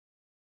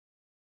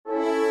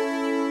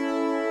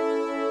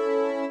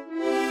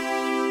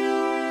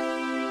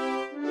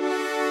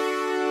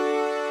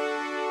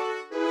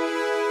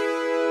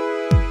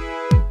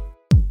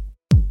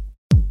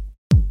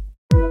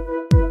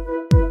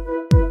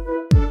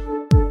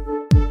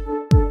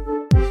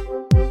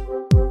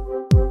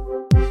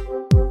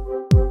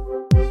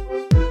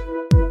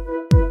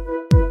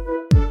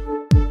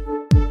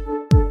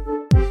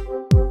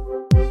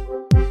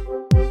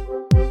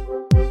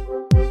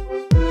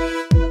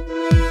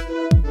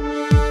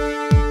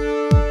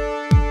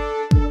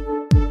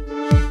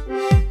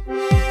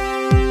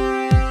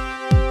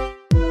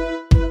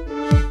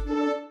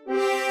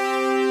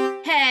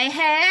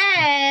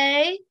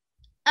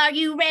Are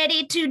you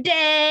ready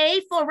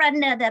today for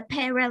another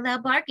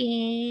parallel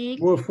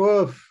barking? Woof,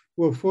 woof,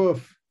 woof,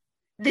 woof.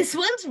 This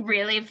one's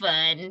really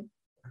fun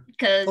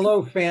because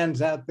Hello,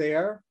 fans out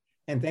there,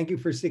 and thank you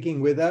for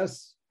sticking with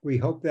us. We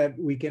hope that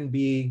we can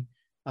be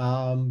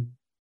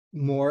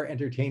more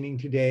entertaining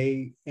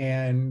today,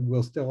 and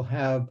we'll still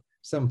have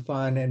some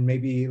fun and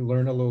maybe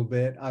learn a little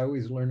bit. I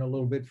always learn a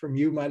little bit from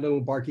you, my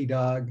little barky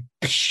dog.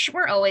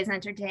 we're always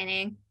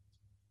entertaining,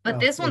 but Well,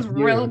 this one's that's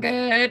real you.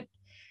 good.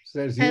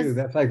 Says you.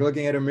 That's like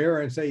looking at a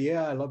mirror and say,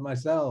 yeah, I love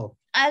myself.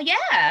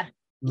 Yeah.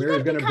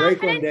 Mirror's going to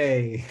break one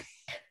day.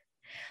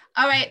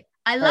 All right.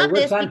 I All right, love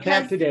what's this on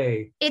because tap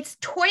today? it's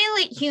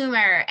toilet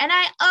humor, and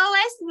I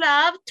always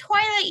love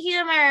toilet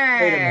humor.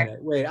 Wait a minute.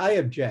 Wait, I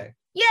object.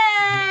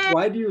 Yay!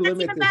 Why do you That's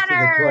limit even this to the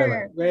better.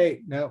 toilet?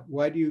 Wait, no.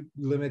 Why do you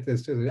limit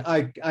this to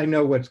the? I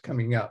know what's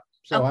coming up,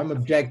 so I'm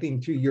objecting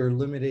to your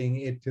limiting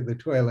it to the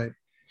toilet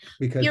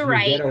because you're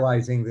right.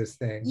 ghettoizing this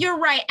thing. You're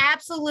right,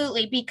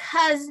 absolutely,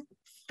 because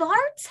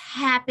farts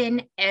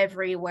happen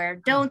everywhere,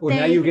 don't Well,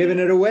 they? now you're giving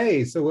it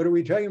away. So what are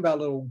we talking about,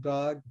 little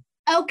dog?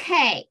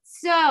 Okay,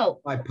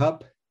 so My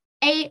pup.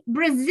 A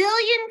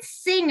Brazilian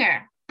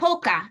singer,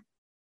 Pocah,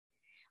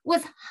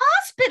 was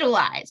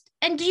hospitalized.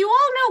 And do you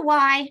all know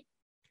why?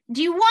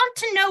 Do you want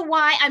to know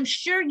why? I'm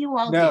sure you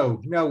all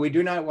do. No, we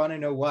do not want to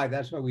know why.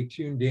 That's why we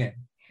tuned in.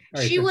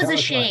 Right, she was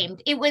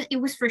ashamed. It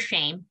was for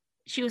shame.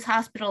 She was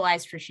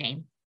hospitalized for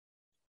shame.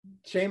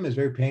 Shame is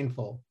very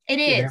painful. It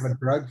is. Do they have a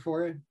drug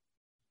for it?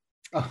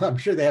 Oh, I'm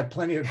sure they have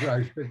plenty of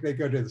drugs, but they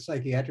go to the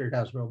psychiatric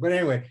hospital. But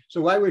anyway,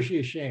 so why was she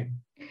ashamed?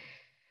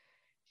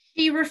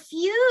 She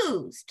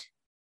refused.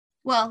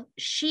 Well,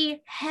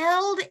 she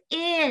held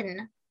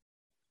in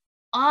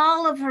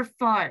all of her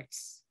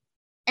farts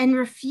and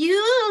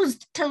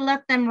refused to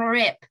let them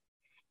rip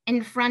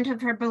in front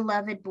of her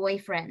beloved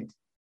boyfriend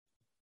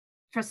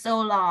for so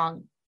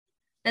long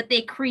that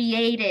they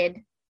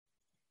created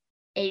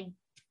a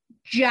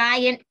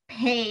giant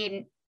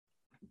pain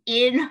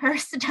in her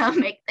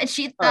stomach that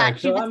she thought right,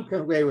 so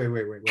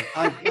wait.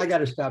 I got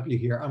to stop you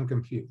here. I'm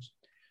confused.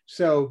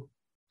 So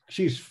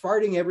she's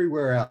farting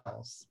everywhere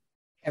else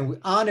and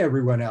on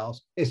everyone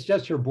else. It's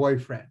just her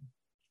boyfriend,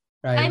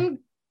 right?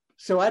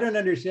 So I don't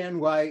understand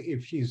why,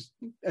 if she's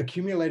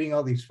accumulating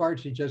all these farts,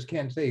 she just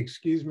can't say,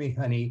 excuse me,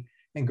 honey,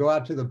 and go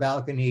out to the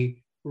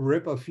balcony,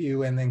 rip a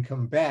few, and then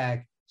come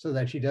back so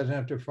that she doesn't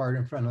have to fart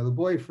in front of the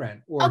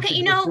boyfriend. Or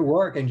she goes to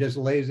work and just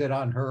lays it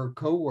on her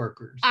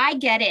coworkers. I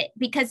get it,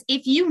 because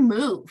if you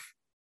move,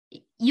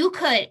 you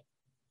could,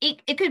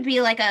 it could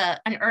be like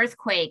an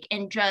earthquake,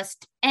 and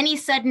just any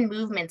sudden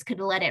movements could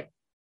let it.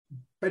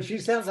 But she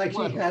sounds like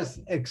she has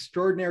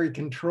extraordinary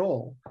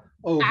control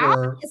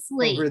over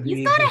the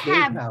you've got to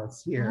have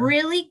house here.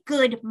 Really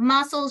good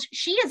muscles.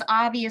 She is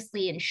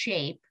obviously in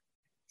shape,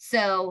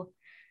 so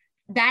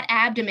that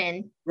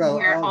abdomen,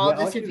 where all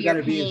the severe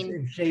pain, be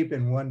in shape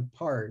in one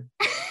part,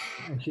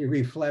 and she'd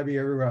be flabby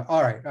everywhere.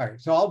 All right.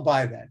 So I'll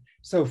buy that.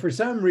 So for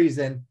some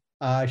reason,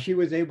 she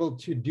was able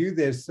to do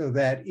this so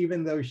that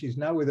even though she's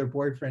not with her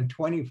boyfriend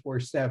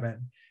 24/7,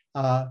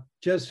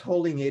 just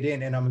holding it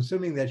in, and I'm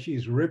assuming that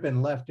she's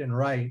ripping left and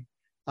right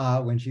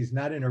when she's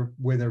not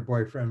with her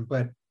boyfriend,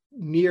 but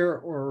near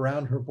or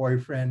around her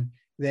boyfriend,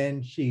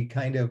 then she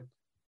kind of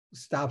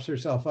stops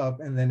herself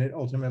up, and then it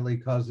ultimately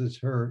causes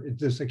her, it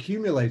just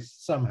accumulates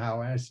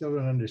somehow, and I still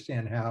don't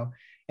understand how,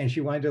 and she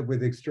winds up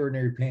with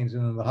extraordinary pains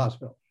in the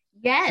hospital.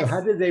 Yes. So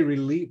how did they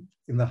relieve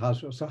in the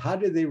hospital? So how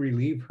did they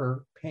relieve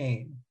her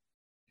pain?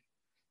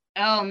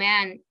 Oh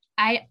man,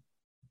 I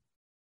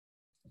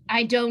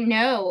don't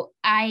know.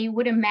 I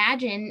would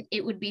imagine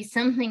it would be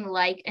something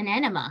like an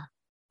enema,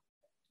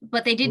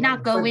 but they did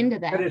not go into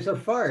that. But it's a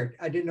fart.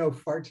 I didn't know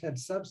farts had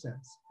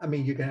substance. I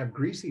mean, you can have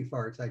greasy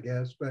farts, I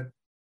guess, but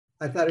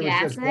I thought it was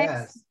just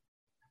gas.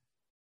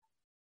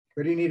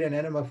 What do you need an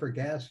enema for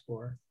gas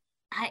for?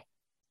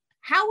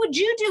 How would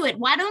you do it?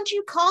 Why don't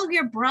you call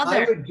your brother?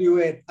 I would do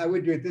it.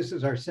 This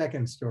is our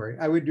second story.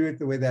 I would do it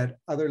the way that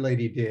other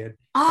lady did.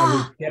 I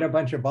would get a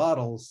bunch of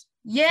bottles.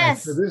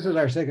 Yes. So this is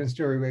our second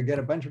story. We'd get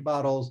a bunch of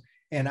bottles,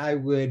 and I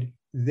would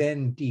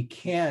then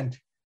decant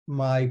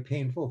my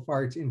painful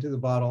farts into the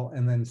bottle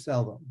and then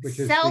sell them, which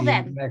is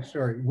the next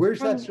story. Where's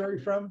that story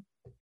from?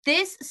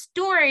 This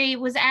story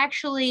was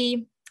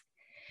actually,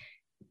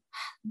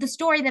 the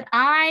story that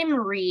I'm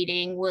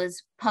reading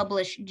was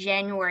published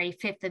January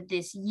 5th of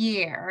this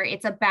year.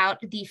 It's about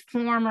the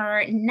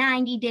former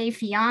 90 Day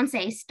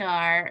Fiancé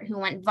star who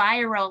went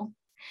viral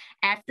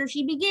after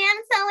she began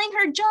selling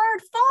her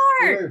jarred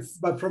farts.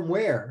 But from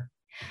where?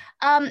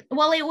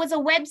 Well, it was a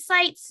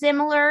website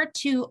similar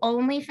to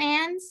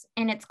OnlyFans,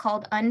 and it's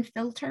called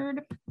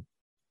Unfiltered.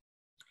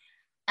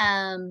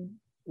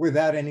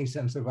 Without any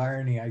sense of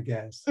irony, I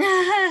guess.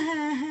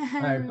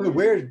 Right,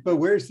 but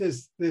where's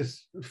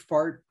this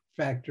fart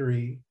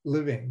factory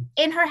living?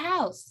 In her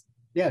house.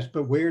 Yes,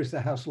 but where's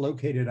the house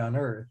located on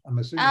Earth? I'm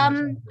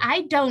assuming.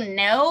 I don't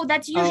know.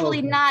 That's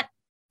usually not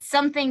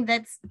something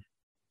that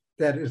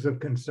is of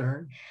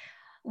concern.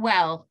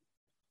 Well,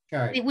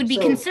 right. It would be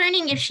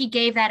concerning if she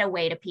gave that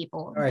away to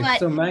people. All right,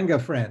 so manga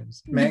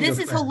friends. This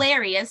is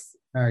hilarious.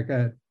 All right, go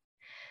ahead.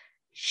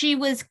 she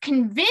was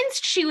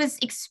convinced she was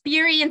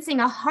experiencing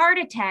a heart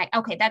attack.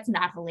 Okay, that's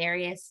not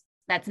hilarious.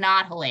 That's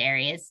not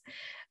hilarious.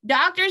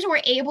 Doctors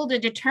were able to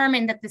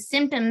determine that the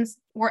symptoms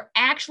were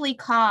actually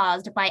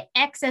caused by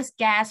excess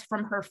gas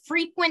from her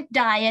frequent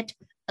diet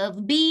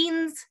of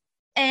beans,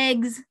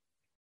 eggs,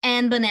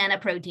 and banana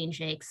protein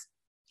shakes.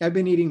 I've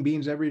been eating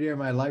beans every day of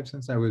my life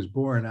since I was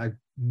born.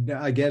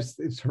 I guess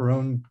it's her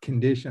own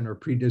condition or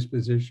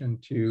predisposition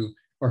to,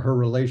 or her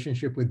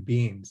relationship with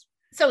beans.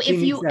 So She if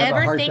needs you to have a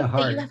ever think that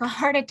heart-to-heart. you have a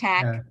heart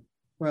attack, Yeah.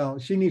 Well,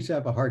 she needs to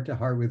have a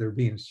heart-to-heart with her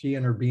beans. She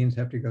and her beans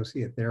have to go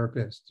see a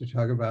therapist to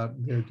talk about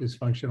their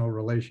dysfunctional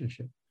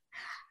relationship.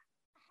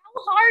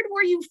 how hard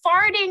were you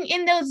farting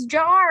in those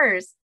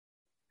jars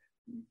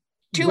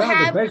to Well, the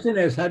have question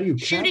is, how do you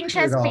shooting capture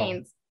it chest all?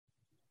 pains?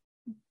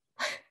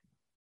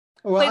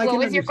 Well, Wait, I what can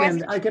was your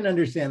understand. question? I can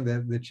understand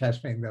the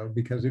chest pain though,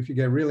 because if you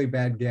get really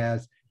bad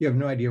gas, you have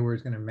no idea where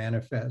it's going to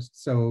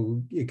manifest.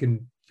 So it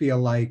can feel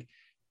like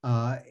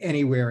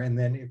anywhere, and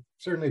then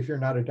certainly if you're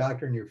not a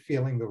doctor and you're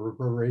feeling the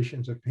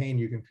reverberations of pain,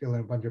 you can feel in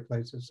a bunch of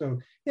places. So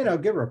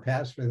give her a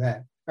pass for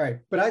that. All right,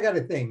 but I got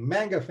a thing,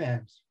 manga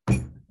fans.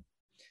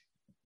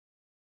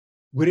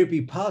 Would it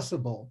be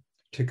possible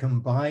to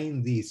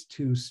combine these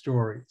two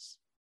stories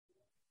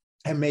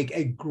and make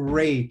a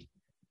great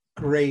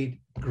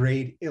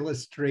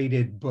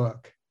illustrated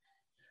book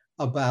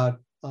about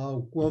a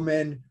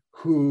woman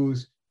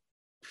whose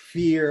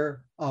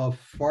fear of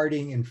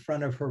farting in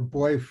front of her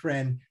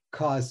boyfriend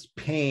caused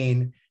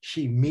pain?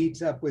 She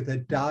meets up with a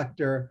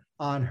doctor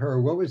on her,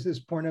 what was this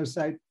porno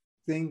site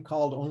thing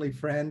called,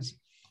 OnlyFriends?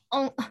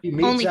 She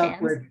meets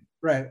up with,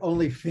 right,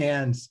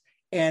 OnlyFans,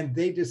 and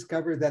they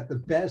discover that the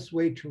best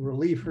way to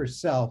relieve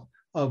herself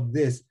of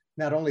this,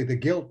 not only the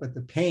guilt, but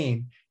the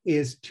pain,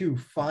 is to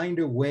find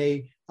a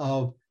way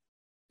of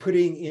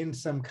putting in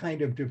some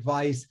kind of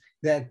device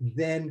that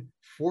then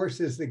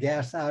forces the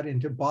gas out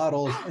into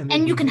bottles.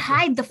 And you can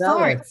hide the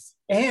farts.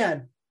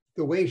 And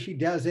the way she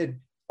does it,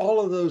 all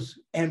of those,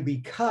 and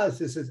because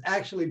this is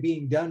actually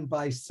being done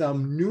by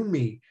some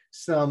Numi,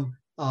 some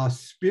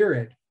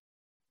spirit,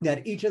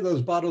 that each of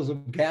those bottles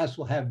of gas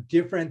will have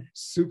different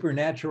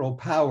supernatural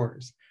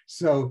powers.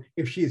 So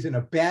if she's in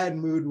a bad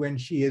mood when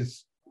she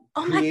is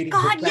creating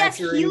her factory, yes,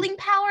 healing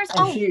powers.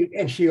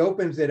 And she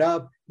opens it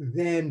up,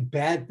 then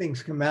bad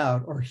things come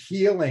out, or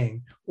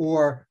healing,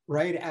 or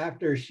right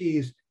after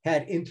she's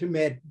had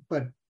intimate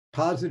but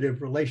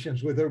positive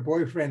relations with her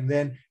boyfriend,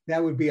 then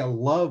that would be a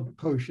love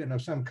potion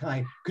of some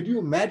kind. Could you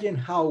imagine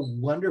how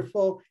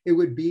wonderful it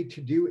would be to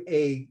do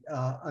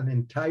an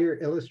entire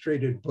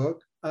illustrated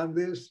book on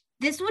this?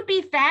 This would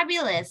be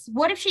fabulous.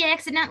 What if she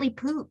accidentally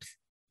poops?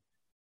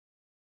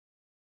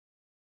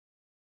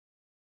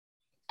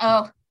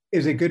 Oh.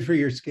 Is it good for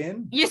your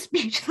skin? You're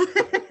speechless.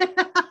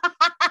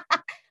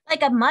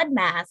 Like a mud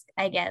mask,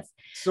 I guess.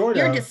 Sort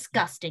of. You're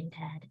disgusting,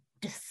 Ted.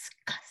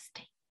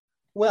 Disgusting.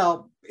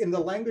 Well, in the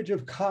language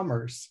of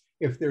commerce,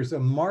 if there's a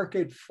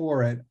market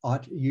for it,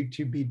 ought you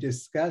to be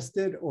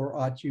disgusted, or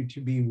ought you to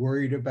be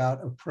worried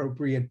about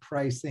appropriate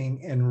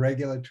pricing and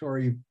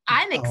regulatory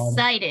I'm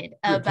excited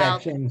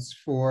about protections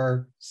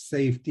for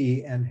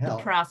safety and health?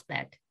 The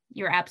prospect.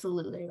 You're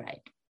absolutely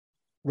right.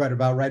 Right,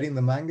 about writing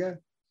the manga?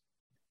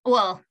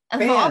 Well,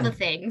 of all the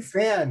things.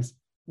 Fans,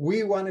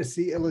 we want to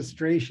see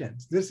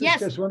illustrations. This is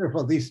just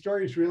wonderful. These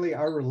stories really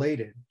are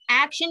related.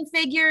 Action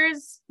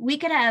figures. We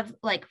could have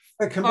like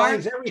it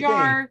combines everything.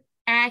 Jar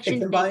action it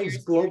combines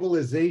figures.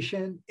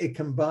 Globalization. It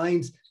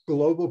combines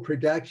global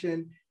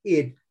production.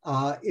 It's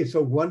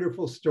a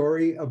wonderful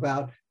story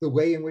about the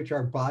way in which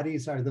our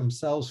bodies are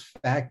themselves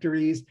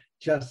factories,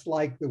 just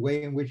like the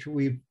way in which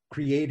we've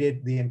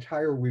created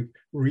we've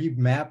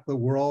remapped the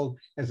world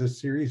as a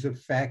series of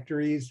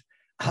factories.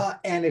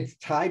 And it's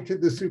tied to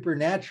the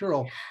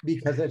supernatural,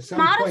 because at some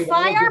point,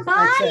 modify our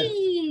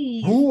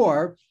bodies.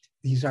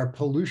 These are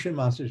pollution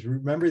monsters.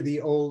 Remember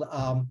the old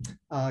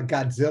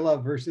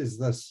Godzilla versus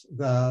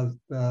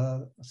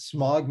the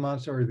smog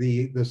monster, or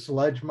the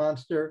sludge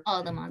monster?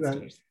 All the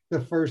monsters.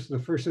 The first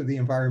of the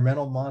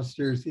environmental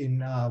monsters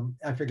in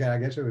I forget. I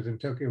guess it was in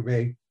Tokyo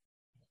Bay.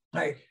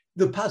 Right.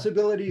 The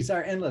possibilities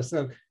are endless.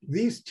 So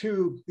these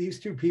two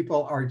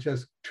people are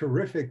just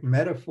terrific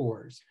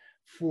metaphors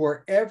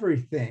for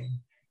everything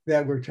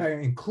that we're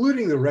trying,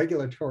 including the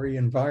regulatory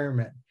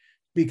environment,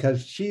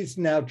 because she's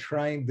now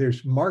trying,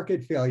 there's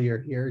market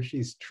failure here.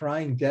 She's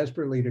trying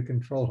desperately to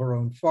control her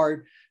own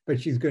fart, but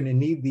she's going to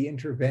need the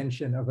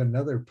intervention of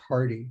another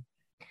party,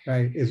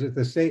 right? Is it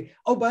the same?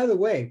 Oh, by the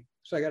way,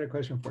 so I got a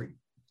question for you.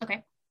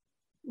 Okay.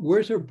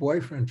 Where's her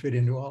boyfriend fit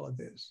into all of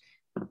this?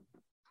 I'm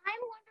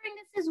wondering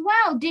this as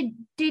well.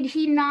 Did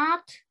he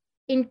not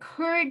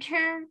encourage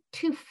her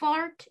to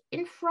fart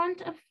in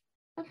front of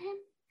him?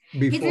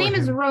 His name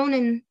is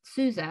Ronan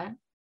Souza.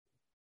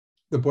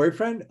 The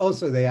boyfriend? Oh,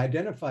 so they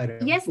identified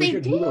him. Yes, they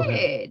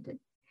did.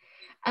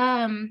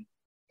 And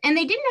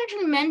they didn't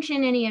actually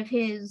mention any of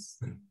his.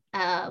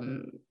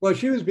 Well,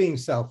 she was being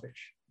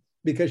selfish,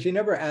 because she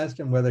never asked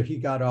him whether he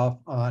got off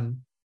on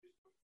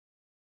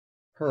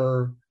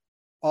her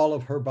all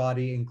of her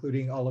body,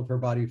 including all of her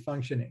body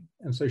functioning.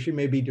 And so she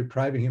may be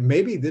depriving him.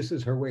 Maybe this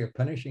is her way of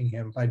punishing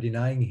him by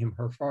denying him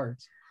her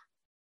farts.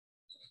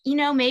 You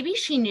know, maybe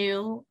she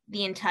knew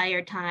the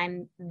entire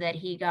time that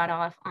he got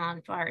off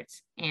on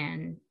farts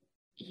and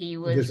he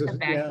was a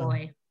bad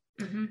boy.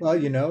 Mm-hmm. Well,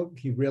 you know,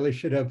 he really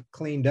should have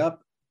cleaned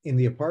up in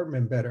the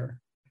apartment better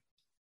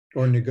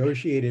or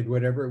negotiated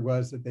whatever it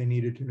was that they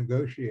needed to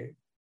negotiate.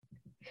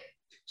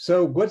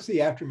 So what's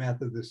the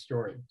aftermath of this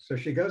story? So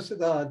she goes to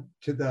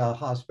the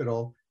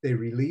hospital. They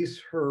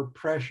release her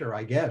pressure,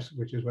 I guess,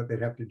 which is what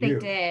they'd have to do.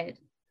 They did.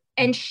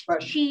 And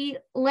she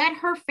let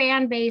her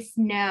fan base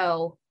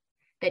know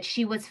that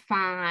she was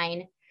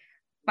fine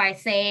by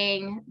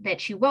saying that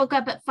she woke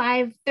up at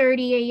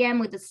 5:30 a.m.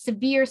 with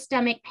severe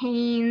stomach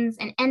pains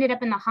and ended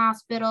up in the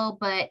hospital,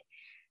 but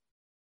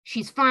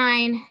she's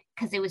fine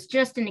because it was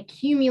just an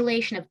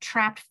accumulation of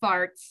trapped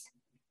farts.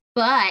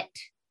 But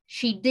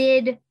she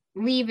did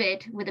leave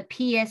it with a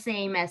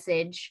PSA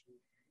message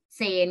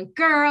saying,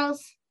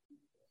 girls,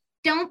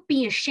 don't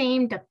be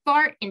ashamed to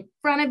fart in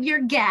front of your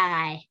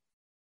guy.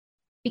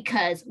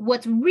 Because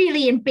what's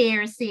really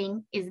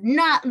embarrassing is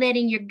not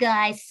letting your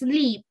guy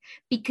sleep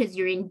because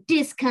you're in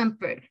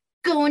discomfort,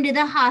 going to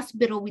the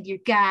hospital with your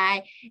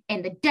guy,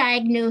 and the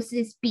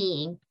diagnosis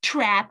being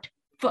trapped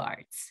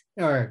farts.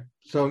 All right.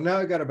 So now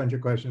I got a bunch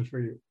of questions for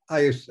you.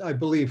 I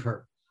believe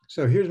her.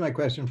 So here's my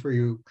question for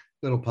you,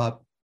 little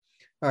pup.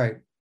 All right.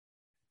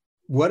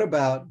 What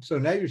about, so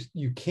now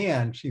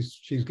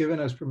she's given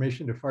us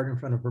permission to fart in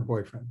front of her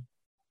boyfriend.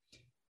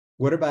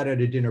 What about at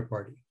a dinner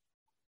party?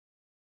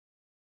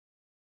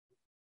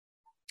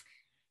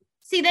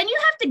 See, then you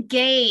have to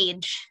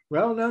gauge.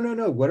 Well,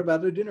 no. What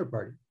about a dinner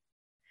party?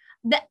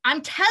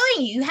 I'm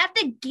telling you, you have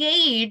to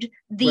gauge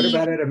the... What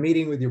about at a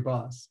meeting with your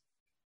boss?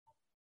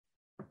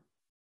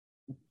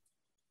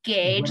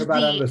 Gauge what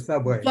about on the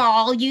subway?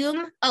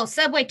 Volume. Oh,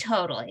 subway,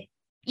 totally.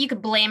 You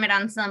could blame it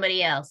on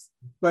somebody else.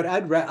 But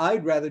I'd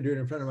rather do it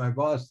in front of my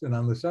boss than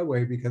on the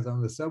subway, because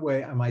on the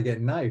subway, I might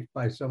get knifed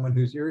by someone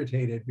who's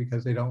irritated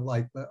because they don't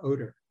like the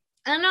odor.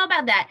 I don't know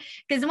about that.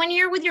 Because when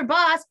you're with your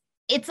boss,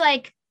 it's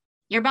like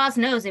your boss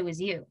knows it was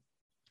you.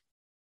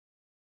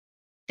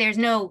 There's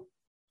no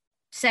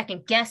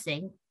second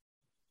guessing.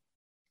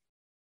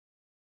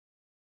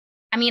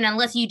 I mean,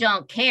 unless you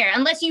don't care,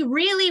 unless you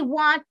really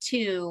want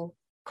to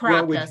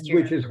crop dust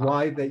your which is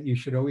why that you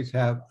should always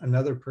have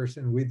another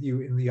person with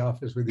you in the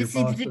office with your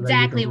boss. This is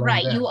exactly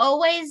right. You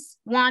always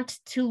want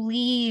to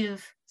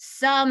leave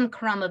some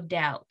crumb of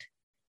doubt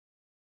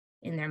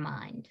in their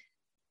mind.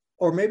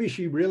 Or maybe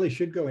she really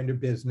should go into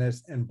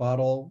business and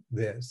bottle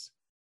this.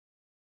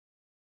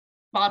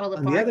 Bottle the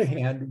On the other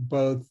hand,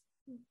 both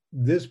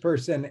this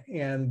person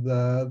and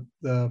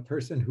the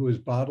person who is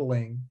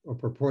bottling or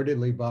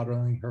purportedly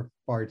bottling her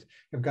farts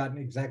have gotten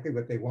exactly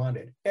what they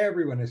wanted.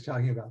 Everyone is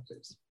talking about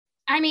this.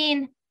 I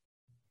mean,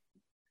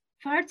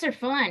 farts are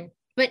fun,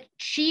 but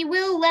she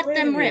will let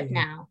them rip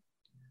now.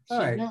 All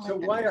right, so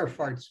why are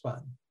farts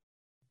fun?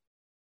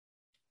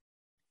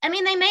 I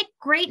mean, they make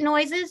great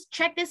noises.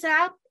 Check this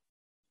out.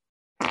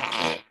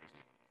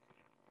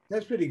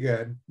 That's pretty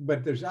good,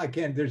 but there's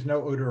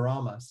no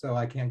odorama, so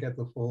I can't get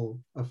the full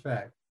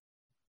effect.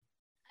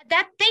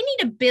 That they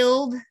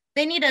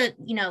need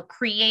to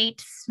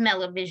create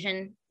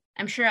smell-o-vision.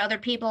 I'm sure other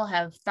people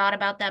have thought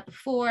about that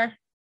before.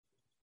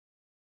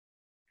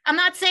 I'm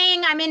not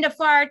saying I'm into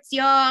farts,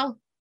 y'all,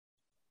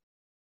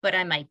 but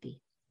I might be.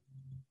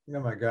 Oh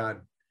my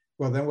God.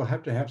 Well, then we'll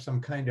have to have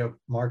some kind of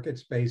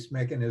market-based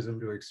mechanism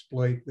to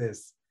exploit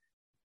this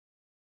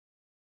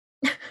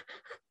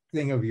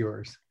thing of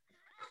yours.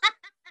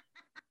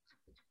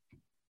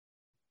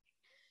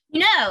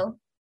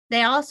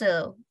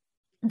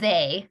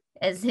 They,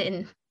 as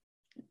in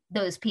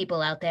those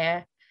people out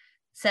there,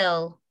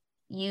 sell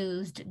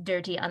used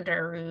dirty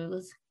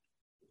underoos.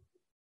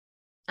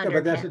 Yeah,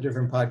 but that's a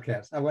different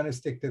podcast. I want to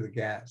stick to the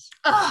gas.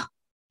 Oh.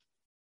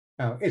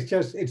 No, it's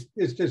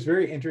just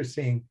very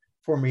interesting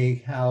for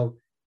me how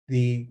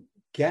the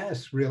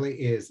gas really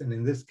is, and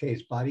in this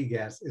case, body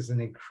gas is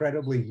an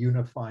incredibly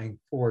unifying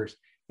force,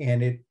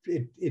 and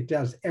it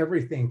does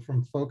everything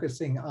from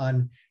focusing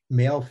on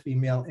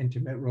male-female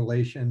intimate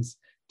relations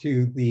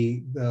to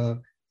the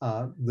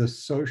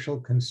social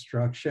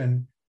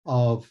construction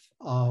of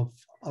a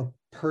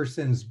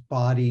person's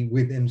body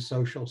within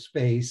social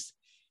space,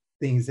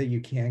 things that you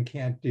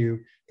can't do,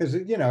 because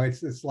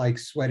it's like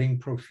sweating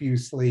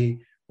profusely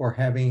or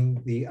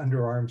having the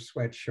underarm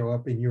sweat show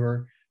up in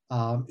your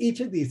each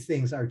of these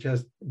things are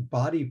just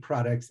body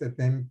products that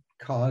then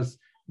cause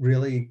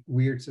really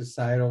weird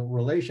societal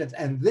relations.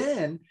 And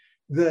then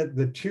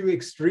the two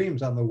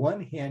extremes: on the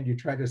one hand you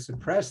try to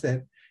suppress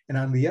it, and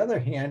on the other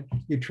hand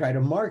you try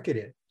to market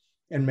it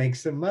and make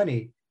some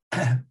money.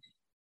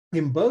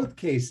 In both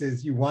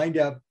cases you wind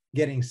up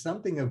getting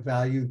something of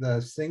value.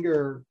 The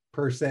singer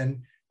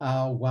person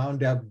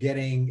wound up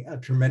getting a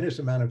tremendous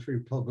amount of free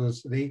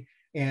publicity,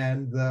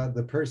 and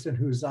the person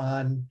who's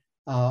on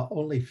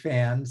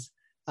OnlyFans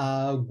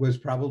was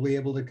probably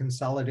able to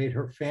consolidate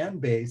her fan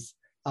base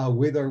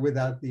with or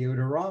without the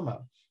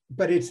odorama.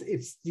 but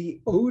it's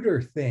the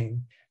odor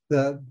thing,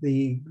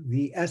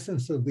 the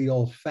essence of the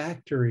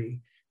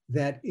olfactory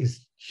that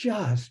is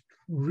just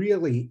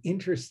really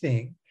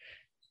interesting.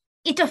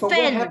 It But what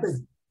offends.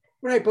 happens?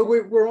 Right, but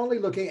we're only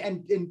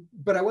looking,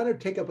 but I want to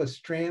take up a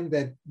strand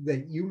that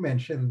you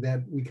mentioned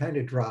that we kind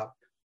of dropped.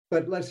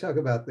 But let's talk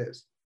about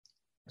this.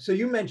 So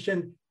you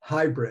mentioned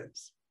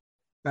hybrids,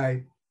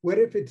 right? What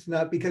if it's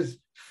not, because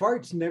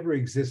farts never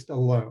exist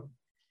alone,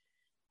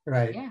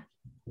 right? Yeah,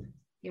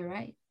 you're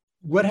right.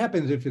 What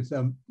happens if it's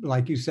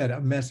like you said,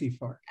 a messy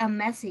fart? A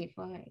messy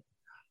fart.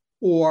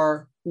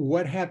 Or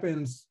what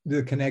happens,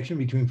 the connection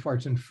between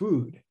farts and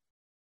food?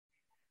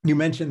 You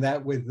mentioned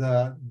that with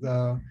the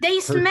They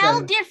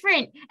smell person,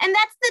 different. And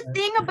that's the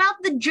thing about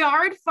the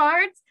jarred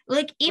farts.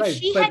 Like if right?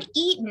 she had But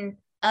eaten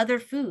other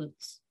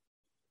foods,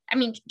 I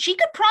mean, she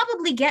could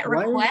probably get why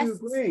are you requests.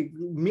 agreeing?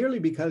 Merely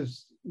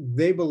because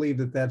they believe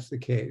that that's the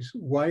case.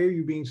 Why are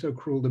you being so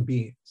cruel to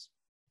beans?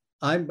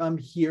 I'm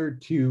here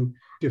to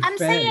I'm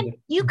saying defend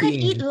you could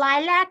eat beans.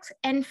 lilacs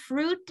and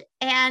fruit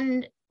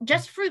and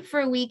just fruit for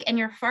a week, and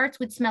your farts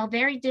would smell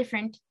very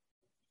different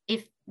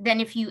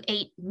if you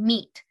ate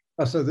meat.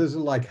 Oh, so this is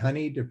like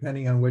honey.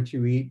 Depending on what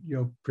you eat,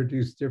 you'll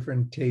produce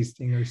different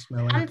tasting or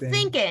smelling I'm things.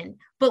 thinking,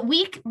 but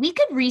we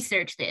could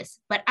research this,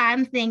 but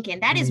I'm thinking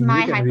I that is mean, you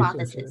my can research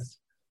hypothesis. this.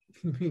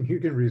 I mean, you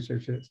can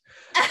research this.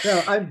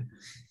 No,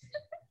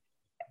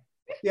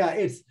 yeah,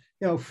 it's,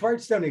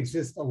 farts don't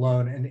exist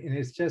alone. And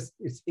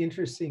it's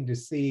interesting to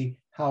see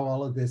how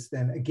all of this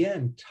then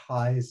again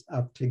ties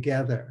up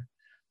together.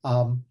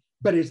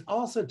 But it's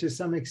also to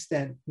some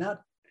extent,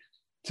 not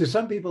to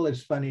some people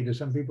it's funny, to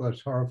some people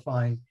it's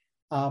horrifying.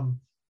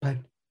 But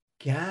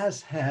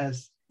gas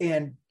has,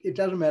 and it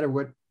doesn't matter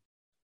what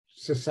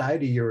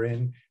society you're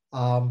in,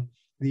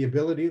 the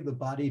ability of the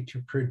body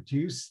to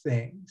produce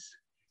things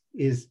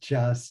is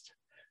just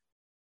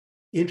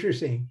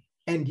interesting,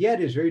 and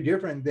yet is very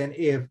different than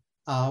if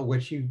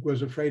what she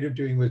was afraid of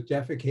doing was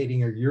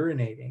defecating or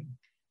urinating.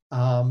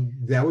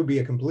 That would be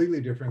a completely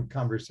different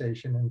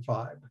conversation and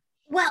vibe,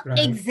 Well, right?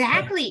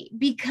 exactly,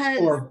 because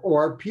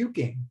Or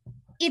puking,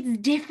 it's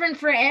different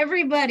for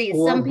everybody.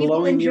 or Some people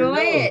blowing your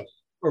enjoy nose, it.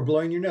 or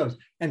blowing your nose.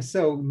 And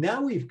so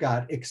now we've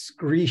got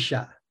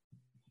excretia.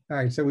 All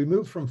right, so we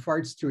move from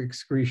farts to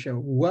excretia.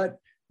 What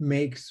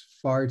makes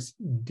farts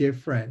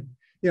different?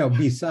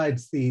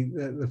 Besides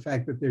the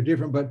fact that they're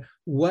different, but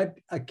what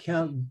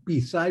account,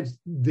 besides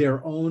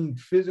their own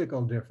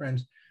physical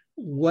difference,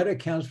 what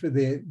accounts for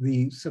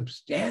the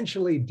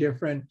substantially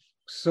different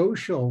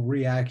social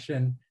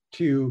reaction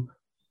to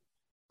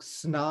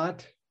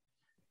snot,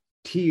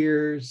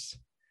 tears,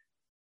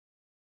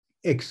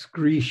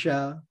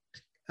 excretia,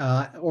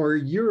 or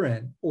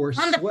urine, or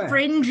On the sweat?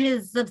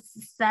 fringes of Or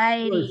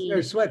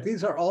society. sweat.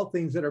 These are all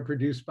things that are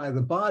produced by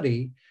the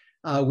body.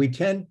 We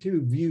tend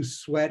to view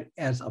sweat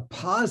as a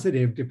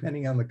positive,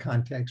 depending on the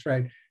context,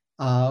 right?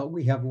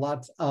 We have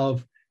lots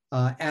of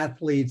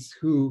athletes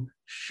who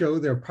show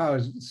their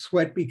prowess.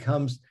 Sweat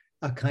becomes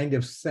a kind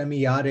of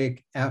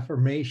semiotic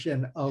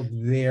affirmation of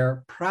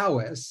their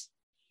prowess,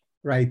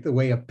 right? The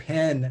way a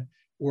pen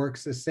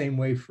works the same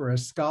way for a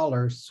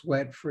scholar,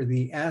 sweat for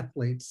the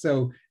athlete.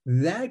 So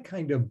that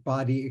kind of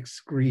body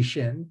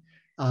excretion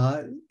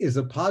is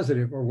a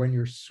positive, or when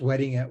you're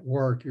sweating at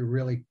work, you're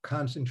really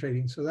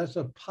concentrating. So that's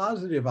a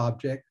positive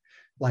object,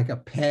 like a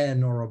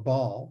pen or a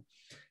ball.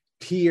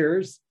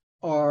 Tears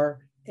are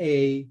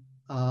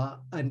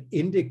an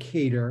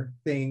indicator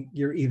thing.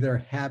 You're either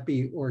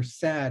happy or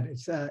sad.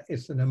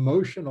 It's an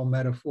emotional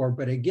metaphor,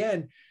 but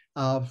again,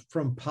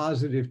 from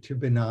positive to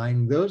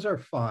benign, those are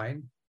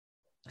fine.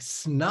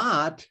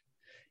 Snot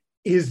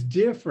is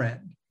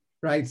different,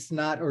 right?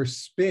 Snot or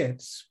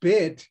spit.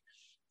 Spit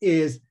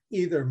is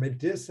either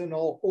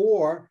medicinal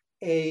or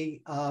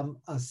a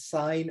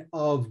sign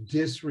of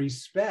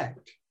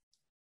disrespect,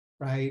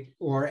 right?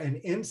 Or an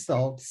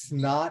insult.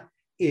 Snot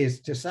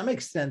is to some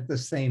extent the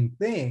same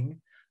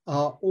thing,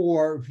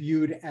 or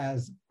viewed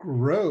as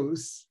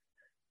gross,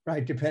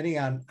 right? Depending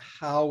on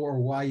how or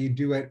why you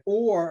do it,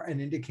 or an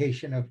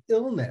indication of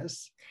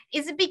illness.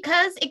 Is it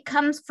because it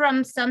comes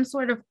from some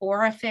sort of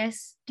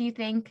orifice, do you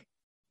think?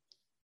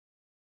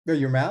 No,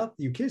 your mouth,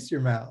 you kiss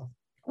your mouth.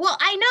 Well,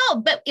 I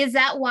know, but is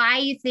that why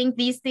you think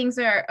these things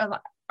are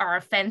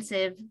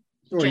offensive?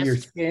 Or your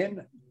Just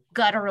skin.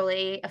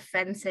 gutturally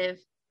offensive?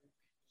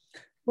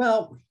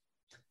 Well,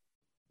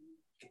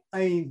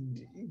 I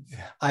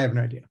have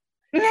no idea.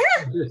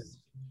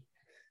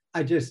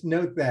 I just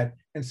note that.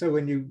 And so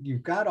when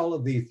you've got all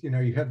of these,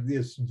 you have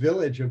this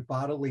village of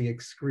bodily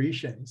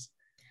excretions.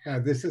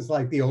 This is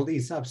like the old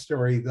Aesop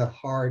story, the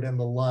heart and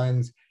the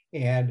lungs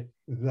and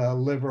the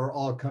liver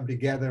all come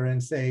together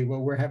and say,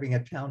 well, we're having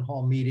a town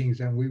hall meetings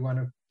and we want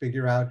to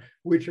figure out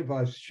which of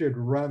us should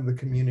run the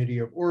community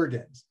of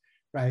organs,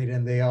 right?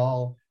 And they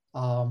all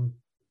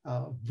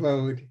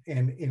vote.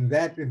 And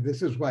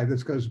this is why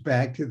this goes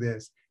back to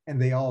this.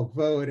 And they all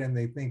vote and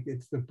they think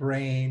it's the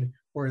brain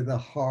or the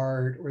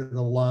heart or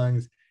the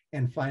lungs.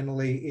 And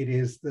finally, it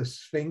is the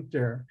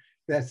sphincter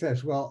that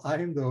says, well,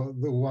 I'm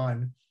the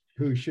one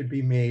who should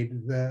be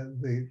made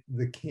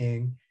the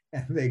king.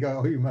 And they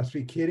go, oh, you must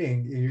be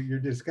kidding. You're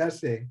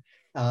disgusting.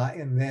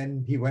 And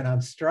then he went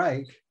on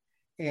strike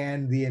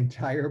and the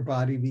entire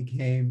body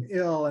became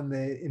ill. And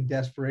in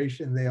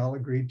desperation, they all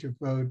agreed to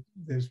vote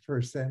this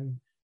person,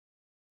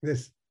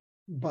 this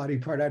body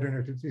part. I don't know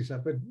if it's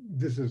stuff, but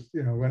this is,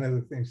 one of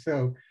the things.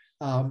 So,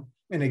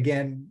 and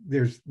again,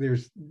 this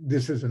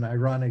is an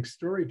ironic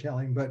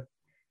storytelling, but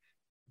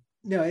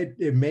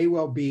it may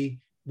well be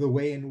the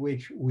way in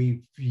which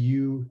we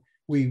view,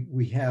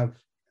 we have,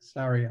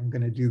 sorry, I'm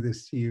going to do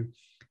this to you,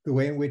 the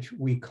way in which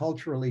we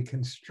culturally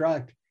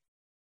construct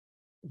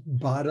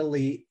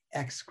bodily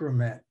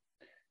excrement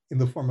in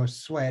the form of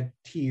sweat,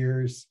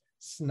 tears,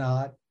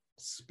 snot,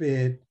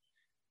 spit,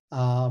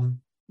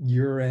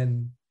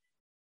 urine,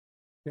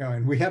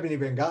 and we haven't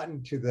even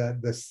gotten to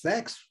the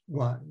sex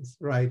ones,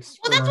 right?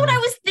 Sperm. Well, that's what I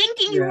was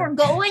thinking you were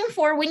going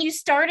for when you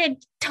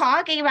started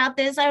talking about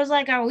this. I was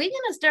like, are we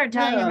going to start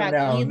talking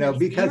about no,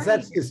 because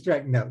that's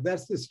distracting. No,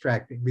 that's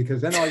distracting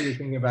because then all you're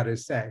thinking about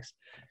is sex,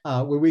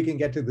 where we can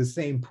get to the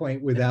same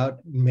point without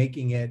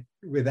making it,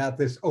 without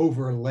this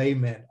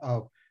overlayment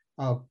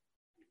of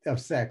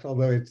sex,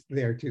 although it's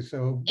there too.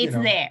 So it's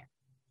there.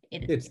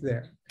 It's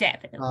there.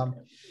 Definitely.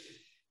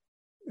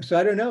 So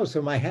I don't know.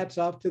 So my hat's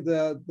off to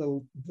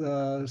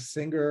the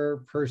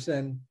singer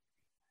person.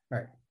 All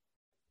right.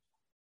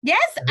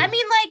 Yes, I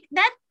mean, like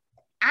that.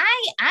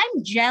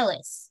 I'm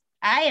jealous.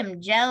 I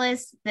am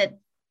jealous that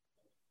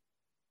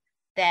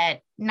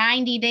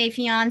 90 Day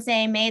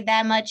Fiance made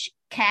that much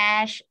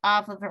cash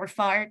off of her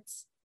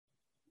farts.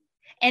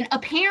 And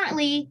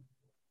apparently,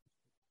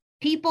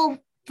 people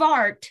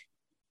fart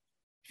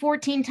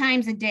 14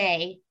 times a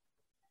day.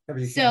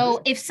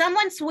 So if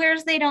someone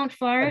swears they don't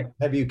fart,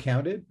 have you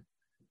counted?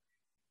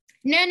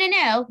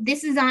 No.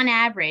 This is on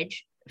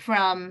average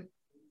from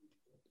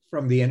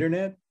the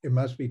internet. It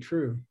must be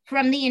true.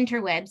 From the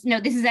interwebs. No,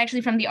 this is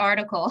actually from the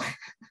article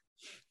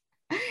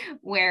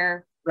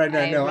where. Right.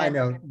 No, I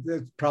know.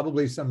 There's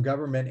probably some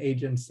government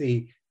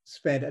agency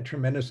spent a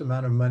tremendous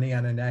amount of money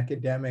on an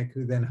academic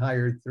who then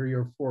hired 3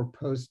 or 4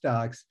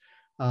 postdocs,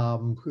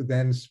 who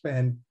then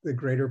spent the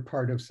greater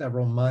part of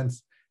several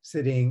months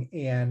sitting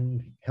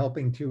and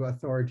helping to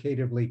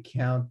authoritatively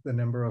count the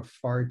number of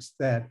farts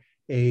that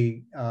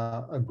a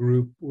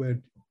group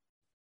would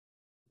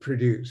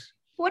produce.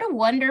 What a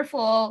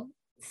wonderful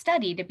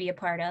study to be a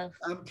part of.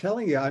 I'm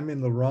telling you, I'm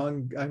in the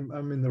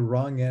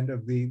wrong end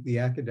of the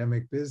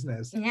academic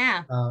business.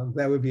 Yeah.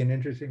 That would be an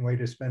interesting way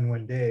to spend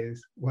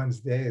one's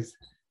days.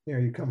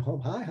 You come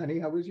home, hi honey,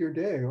 how was your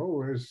day?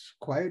 Oh, it was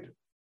quiet.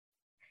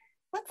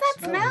 What's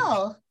that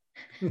smell?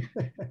 All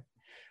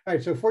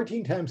right, so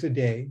 14 times a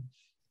day.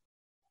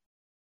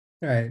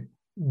 All right,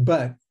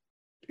 but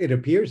it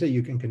appears that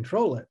you can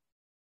control it.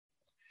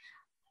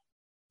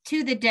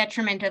 To the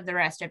detriment of the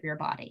rest of your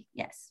body,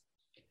 yes.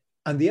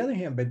 On the other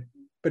hand,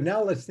 but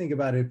now let's think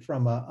about it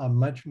from a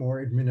much more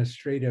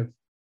administrative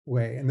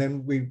way. And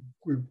then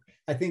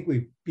I think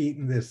we've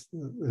beaten this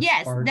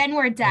yes, then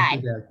we're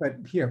done. But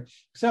here,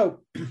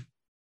 so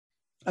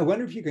I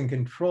wonder if you can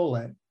control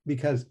it,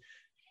 because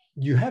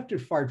you have to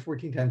fart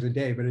 14 times a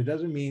day, but it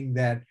doesn't mean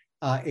that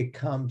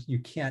you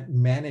can't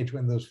manage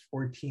when those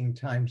 14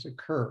 times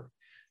occur.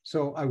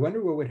 So I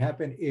wonder what would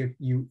happen if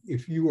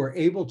you were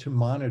able to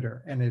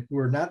monitor, and if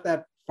we're not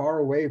that far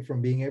away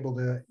from being able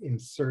to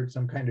insert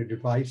some kind of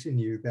device in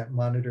you that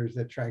monitors,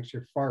 that tracks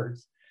your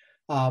farts,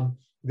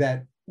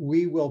 that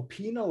we will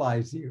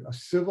penalize you, a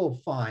civil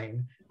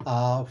fine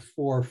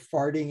for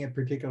farting at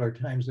particular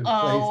times and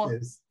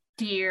places.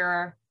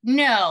 Dear.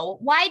 No.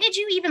 Why did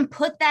you even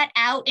put that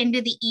out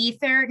into the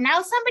ether?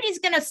 Now somebody's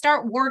going to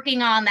start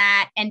working on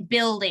that and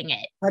building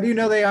it. How do you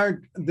know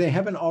they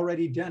haven't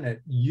already done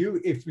it?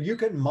 If you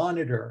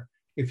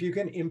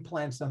can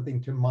implant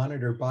something to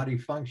monitor body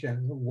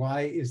function,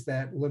 why is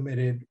that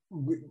limited?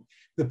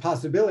 The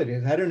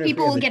possibilities. I don't know.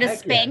 People will get a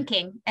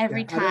spanking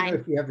every time. I don't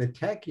know if you have the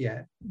tech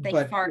yet,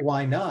 but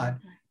why not?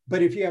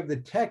 But if you have the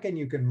tech and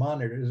you can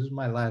monitor, this is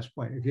my last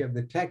point. If you have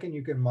the tech and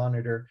you can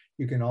monitor,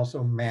 you can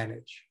also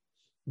manage.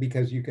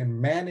 Because you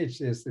can manage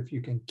this, if you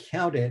can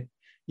count it,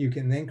 you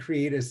can then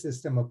create a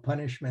system of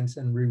punishments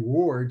and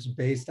rewards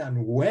based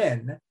on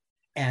when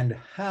and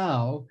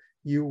how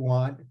you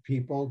want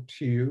people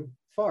to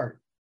fart.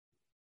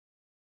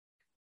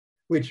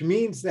 Which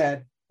means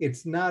that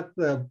it's not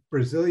the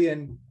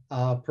Brazilian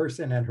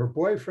person and her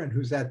boyfriend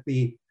who's at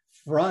the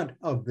front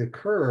of the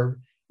curve.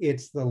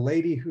 It's the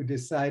lady who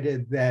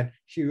decided that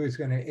she was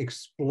going to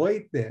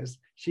exploit this.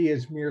 She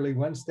is merely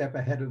one step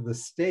ahead of the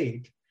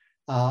state.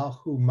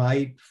 Who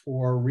might,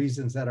 for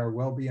reasons that are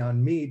well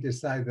beyond me,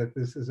 decide that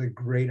this is a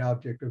great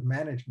object of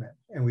management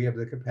and we have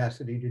the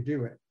capacity to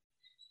do it.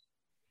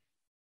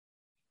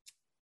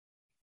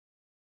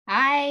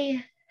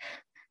 I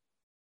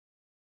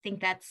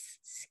think that's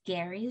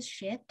scary as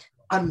shit.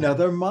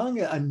 Another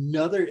manga,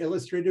 another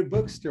illustrated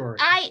book story.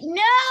 I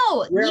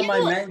know. Where are my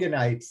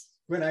manganites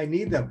when I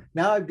need them?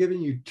 Now I've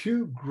given you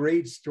 2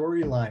 great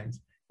storylines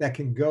that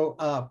can go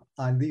up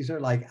on, these are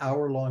like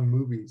hour-long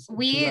movies.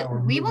 We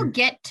will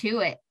get to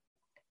it.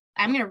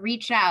 I'm going to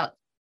reach out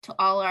to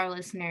all our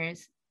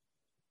listeners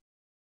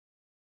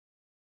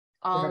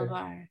all Right. of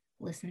our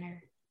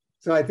listeners.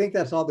 So I think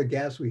that's all the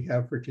gas we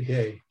have for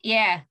today.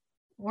 Yeah,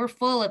 we're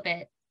full of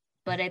it,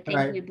 but I All think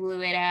right. we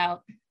blew it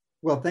out.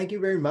 Well, thank you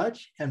very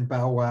much, and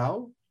bow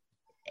wow.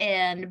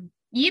 And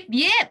yep.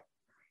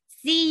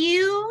 See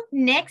you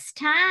next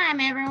time,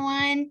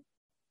 everyone.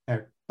 All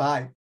right,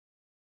 bye.